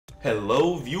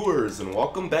Hello viewers, and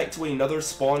welcome back to another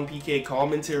SpawnPK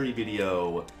commentary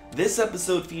video. This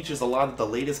episode features a lot of the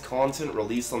latest content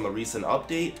released on the recent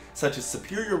update, such as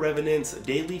Superior Revanent's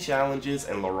daily challenges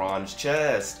and Laranj's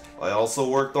chest. I also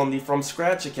worked on the From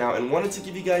Scratch account and wanted to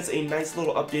give you guys a nice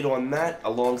little update on that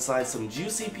alongside some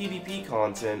juicy PvP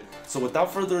content. So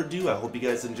without further ado, I hope you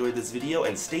guys enjoyed this video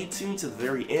and stay tuned to the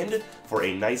very end for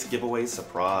a nice giveaway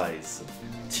surprise.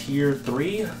 Tier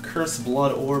 3, Cursed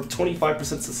Blood Orb, 25%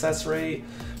 success rate.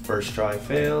 First try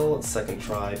fail, second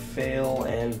try fail,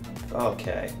 and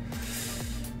okay.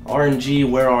 RNG,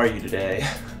 where are you today?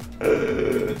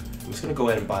 I'm just gonna go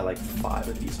ahead and buy like 5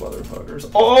 of these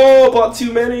motherfuckers. Oh, bought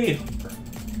too many!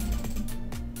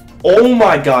 Oh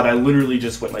my god, I literally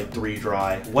just went like 3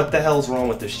 dry. What the hell's wrong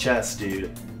with this chest,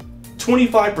 dude?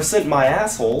 25% my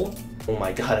asshole? Oh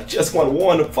my god, I just won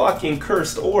 1 fucking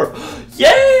cursed orb.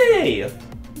 Yay!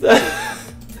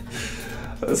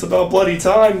 That's about bloody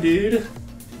time, dude.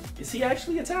 Is he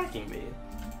actually attacking me?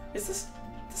 Is this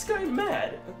guy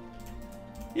mad?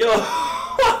 Yo,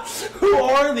 who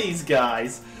are these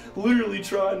guys? Literally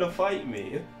trying to fight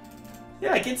me.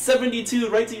 Yeah, get 72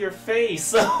 right to your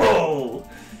face. Oh,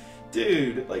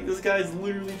 dude, like this guy's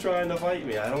literally trying to fight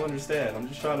me. I don't understand. I'm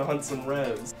just trying to hunt some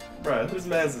revs. Bruh, whose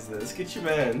mans is this? Get your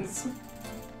mans.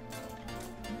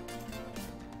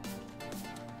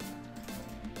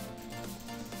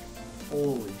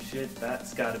 Holy shit,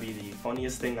 that's gotta be the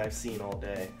funniest thing I've seen all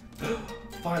day.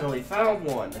 Finally found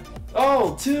one!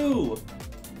 Oh, 2!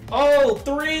 Oh,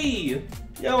 3!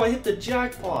 Yo, I hit the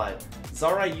jackpot!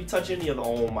 Zarite, you touch any of the—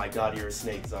 oh my god, you're a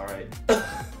snake, Zarite.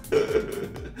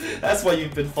 That's why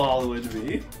you've been following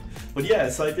me. But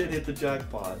yes, I did hit the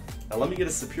jackpot. Now let me get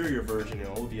a superior version and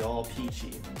it'll be all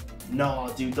peachy. Nah,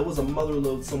 dude, there was a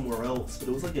motherload somewhere else, but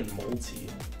it was like in multi.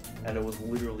 And it was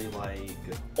literally like,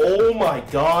 oh my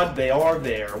god, they are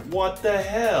there. What the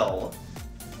hell?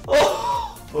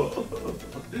 Oh!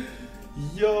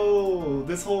 Yo,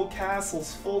 this whole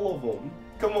castle's full of them.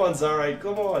 Come on, Zarite,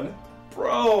 come on.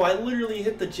 Bro, I literally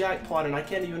hit the jackpot and I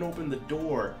can't even open the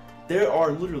door. There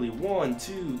are literally 1,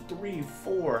 2, 3,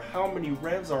 4. How many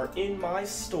revs are in my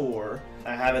store?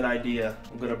 I have an idea.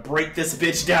 I'm gonna break this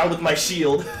bitch down with my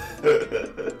shield.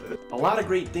 A lot of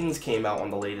great things came out on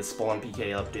the latest SpawnPK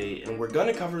update, and we're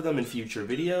gonna cover them in future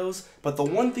videos, but the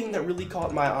one thing that really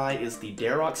caught my eye is the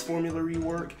Darox formula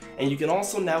rework, and you can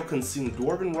also now consume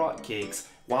Dwarven Rock Cakes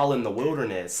while in the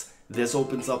wilderness. This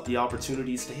opens up the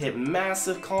opportunities to hit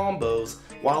massive combos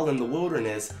while in the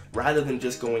wilderness, rather than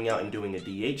just going out and doing a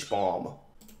DH bomb.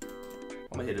 I'm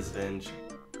gonna hit his Venge,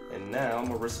 and now I'm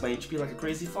gonna risk my HP like a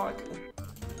crazy fuck.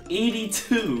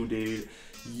 82, dude.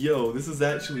 Yo, this is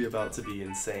actually about to be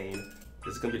insane.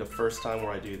 This is gonna be the first time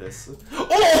where I do this.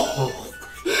 Oh!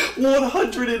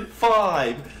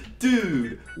 105!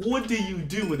 Dude, what do you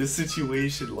do in a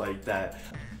situation like that?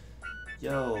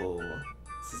 Yo,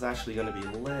 this is actually gonna be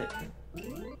lit.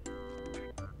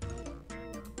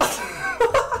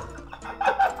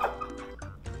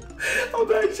 I'm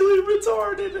actually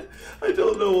retarded. I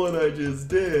don't know what I just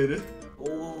did.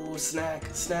 Oh, snack,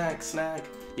 snack, snack.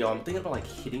 Yo, I'm thinking about like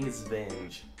hitting his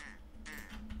Venge.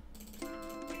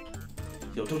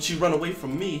 Yo, don't you run away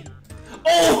from me.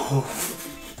 Oh!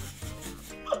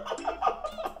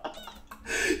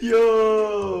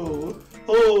 Yo!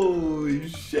 Holy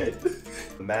shit. The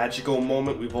magical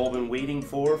moment we've all been waiting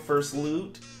for, first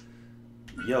loot.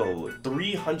 Yo,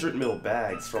 300 mil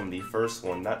bags from the first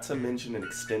one, not to mention an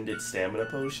extended stamina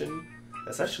potion.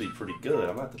 That's actually pretty good.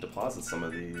 I'm gonna have to deposit some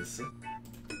of these.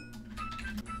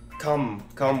 Come,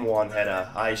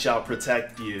 Wanhetta, I shall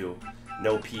protect you.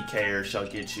 No PKer shall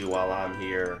get you while I'm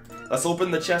here. Let's open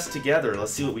the chest together,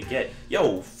 let's see what we get.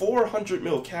 Yo, 400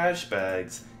 mil cash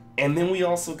bags. And then we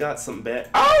also got some bad—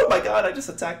 oh my god, I just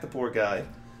attacked the poor guy.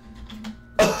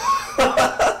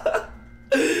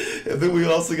 And then we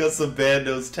also got some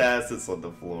Bandos Tacits on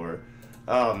the floor.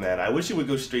 Oh man, I wish it would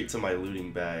go straight to my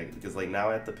looting bag, because like now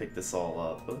I have to pick this all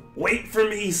up. Wait for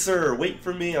me, sir! Wait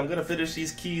for me! I'm gonna finish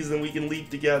these keys and we can leave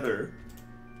together.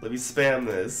 Let me spam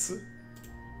this.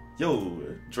 Yo,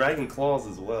 Dragon Claws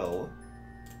as well.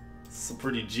 Some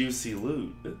pretty juicy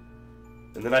loot.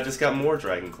 And then I just got more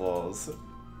Dragon Claws.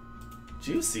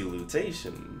 Juicy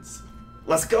lootations.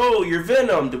 Let's go! You're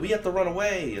Venomed! We have to run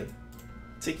away!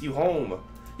 Take you home.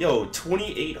 Yo,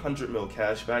 2,800 mil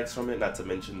cash bags from it, not to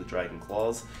mention the Dragon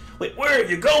Claws. Wait, where are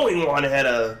you going,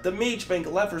 Wanhetta? The Mage Bank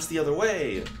lever's the other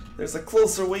way. There's a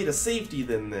closer way to safety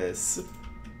than this.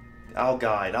 I'll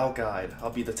guide, I'll guide.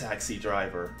 I'll be the taxi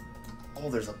driver.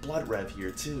 Oh, there's a blood rev here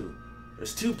too.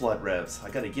 There's 2 blood revs. I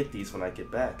gotta get these when I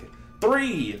get back.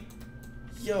 3!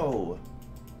 Yo.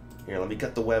 Here, let me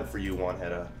cut the web for you,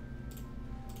 Wanhetta.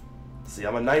 See,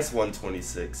 I'm a nice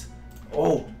 126.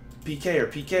 Oh,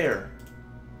 PKer.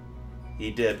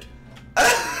 He dipped.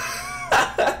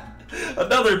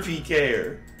 Another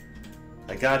PKer.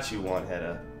 I got you,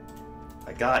 One-Heada.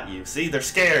 I got you. See, they're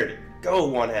scared. Go,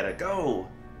 One-Heada, go.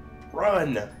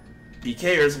 Run.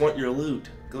 PKers want your loot.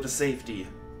 Go to safety.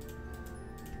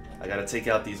 I gotta take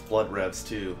out these blood revs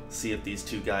too. See if these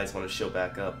two guys want to show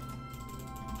back up.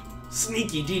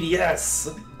 Sneaky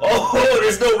DDS! Oh,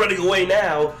 there's no running away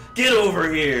now! Get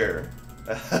over here!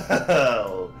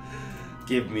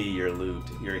 Give me your loot.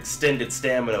 Your extended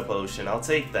stamina potion. I'll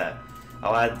take that.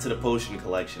 I'll add it to the potion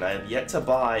collection. I have yet to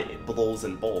buy those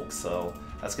in bulk, so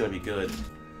that's gonna be good.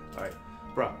 Alright,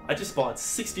 bro, I just bought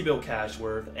 60 mil cash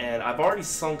worth, and I've already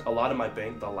sunk a lot of my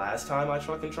bank the last time I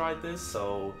fucking tried this,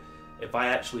 so if I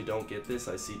actually don't get this,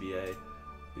 I CBA.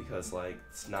 Because, like,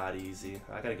 it's not easy.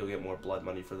 I gotta go get more blood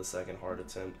money for the second hard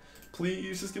attempt.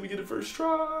 Please, just give me the first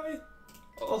try.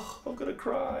 Oh, I'm gonna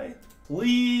cry.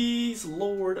 Please,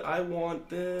 Lord, I want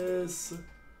this.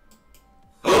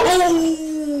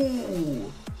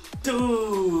 Oh!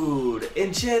 Dude!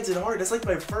 Enchanted Heart, that's like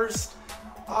my first...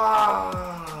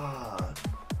 Ah!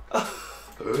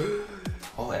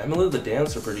 Oh, Amulet of the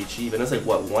Damned are pretty cheap. And it's like,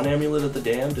 what, 1 Amulet of the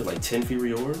Damned and like 10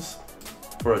 Furiors?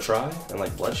 For a try? And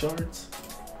like blood shards?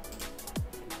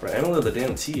 Bro, Amulet of the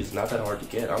Damned Tea is not that hard to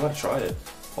get. I'm gonna try it.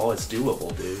 Oh, it's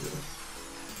doable, dude.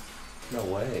 No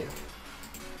way.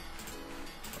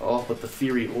 Oh, but the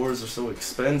Fury ores are so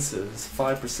expensive. It's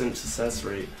 5% success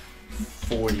rate.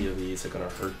 40 of these are gonna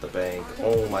hurt the bank.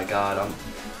 Oh my god,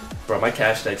 bro, my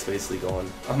cash deck's basically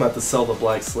gone. I'm about to sell the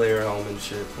Black Slayer helm and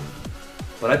shit.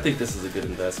 But I think this is a good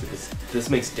investment because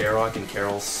this makes Darok and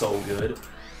Carol so good.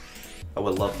 I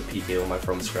would love to PK on my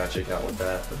from scratch account with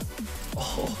that. But,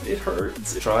 oh, it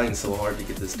hurts. I'm trying so hard to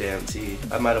get this damn tea.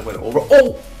 I might have went over.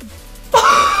 Oh!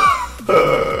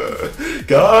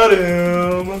 Got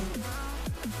him!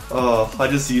 Oh, I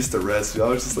just used the rescue. I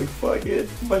was just like, fuck it.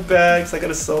 My bags, I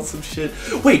gotta sell some shit.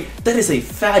 Wait, that is a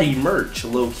fatty merch,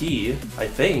 low-key, I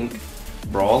think.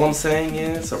 Bro, all I'm saying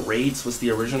is, raids was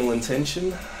the original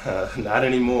intention. Not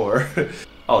anymore.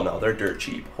 Oh no, they're dirt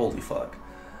cheap. Holy fuck.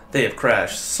 They have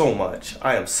crashed so much.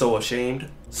 I am so ashamed.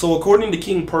 So according to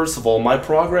King Percival, my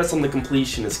progress on the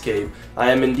completionist cape, I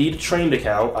am indeed a trained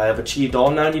account. I have achieved all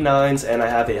 99s and I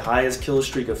have a highest kill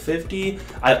streak of 50.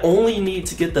 I only need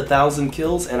to get the 1,000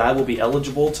 kills and I will be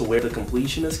eligible to wear the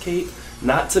completionist cape.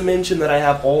 Not to mention that I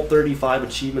have all 35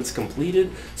 achievements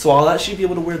completed, so I'll actually be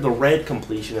able to wear the red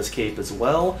completionist cape as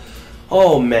well.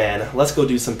 Oh man, let's go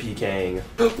do some PKing.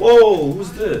 Whoa,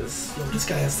 who's this? Yo, this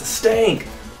guy has the stank.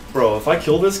 Bro, if I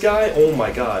kill this guy, oh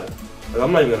my god.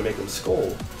 I'm not even gonna make him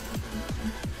skull.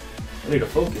 I need to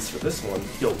focus for this one.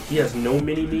 Yo, he has no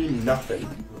mini-me, nothing.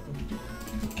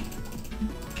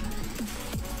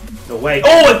 No way.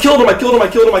 Oh, I killed him, I killed him, I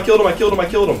killed him, I killed him, I killed him, I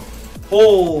killed him.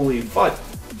 Holy fuck.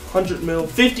 100 mil,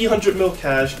 50, 100 mil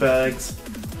cash bags.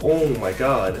 Oh my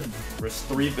god. Risk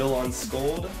 3 bill on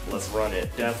Scold. Let's run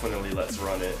it. Definitely let's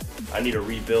run it. I need to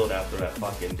rebuild after that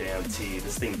fucking damn T.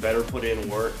 This thing better put in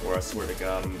work or I swear to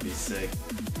god I'm gonna be sick.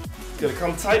 It's gonna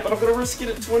come tight, but I'm gonna risk it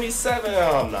at 27.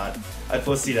 Oh, I'm not. I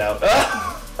pussied out.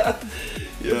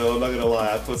 Yo, I'm not gonna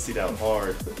lie. I pussied out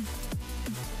hard.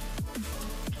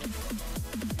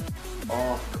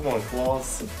 Oh, come on,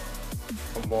 Claws.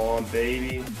 Come on,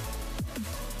 baby.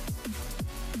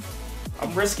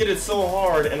 I'm risking it so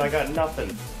hard and I got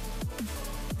nothing.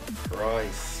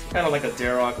 Christ. Kind of like a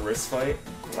Darok wrist fight.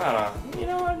 I don't know. You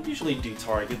know, I usually do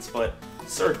targets, but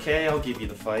Sir K, I'll give you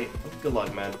the fight. Good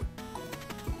luck, man.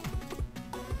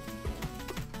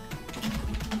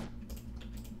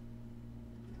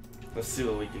 Let's see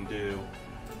what we can do.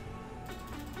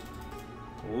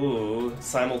 Ooh,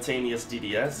 simultaneous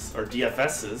DDS, or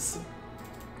DFSs.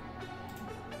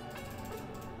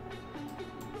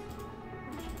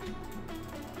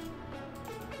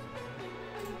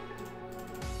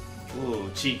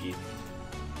 Ooh, cheeky.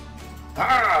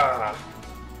 Ah!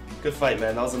 Good fight,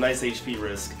 man. That was a nice HP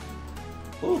risk.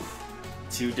 Oof.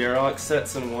 2 Darok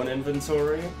sets in 1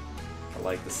 inventory. I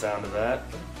like the sound of that.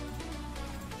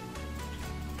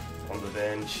 On the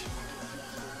bench.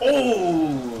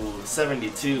 Oh!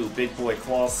 72. Big boy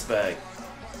claw spec.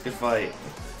 Good fight.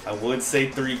 I would say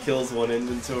 3 kills, 1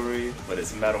 inventory, but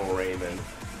it's Metal Raymond.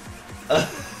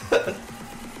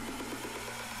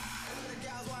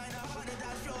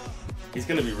 He's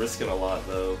gonna be risking a lot,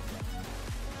 though.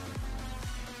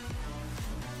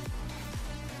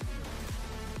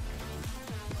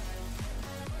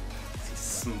 Is he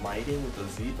smiting with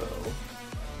the Zebo?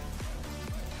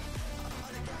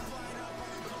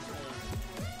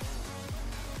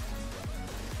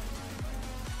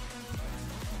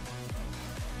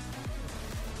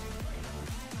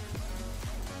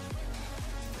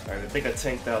 Alright, I think I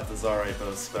tanked out the Zarite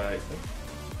bow spec.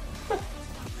 Well,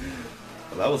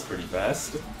 that was pretty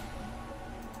fast.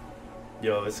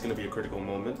 Yo, it's gonna be a critical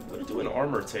moment. I'm gonna do an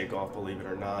armor takeoff, believe it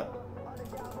or not.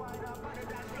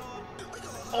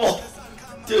 Oh!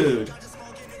 Dude!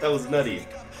 That was nutty.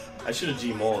 I should have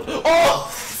G-mauled. Oh!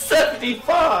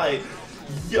 75!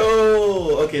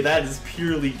 Yo! Okay, that is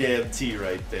purely damn T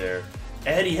right there.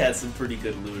 And he had some pretty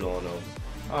good loot on him.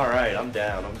 Alright, I'm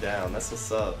down. That's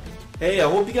what's up. Hey, I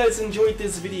hope you guys enjoyed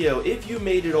this video. If you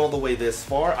made it all the way this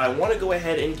far, I want to go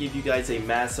ahead and give you guys a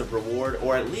massive reward,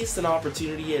 or at least an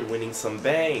opportunity at winning some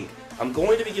bank. I'm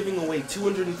going to be giving away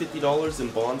 $250 in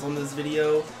bonds on this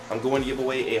video. I'm going to give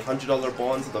away a $100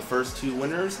 bond to the first 2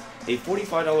 winners, a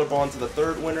 $45 bond to the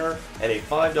 3rd winner, and a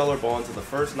 $5 bond to the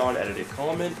first non-edited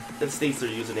comment that states their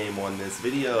username on this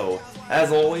video.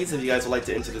 As always, if you guys would like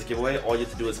to enter this giveaway, all you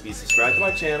have to do is be subscribed to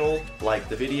my channel, like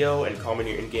the video, and comment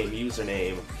your in-game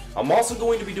username. I'm also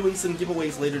going to be doing some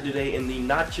giveaways later today in the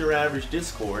Not Your Average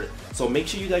Discord, so make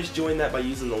sure you guys join that by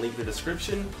using the link in the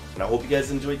description. And I hope you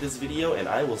guys enjoyed this video, and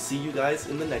I will see you guys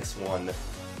in the next one.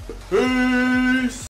 Peace!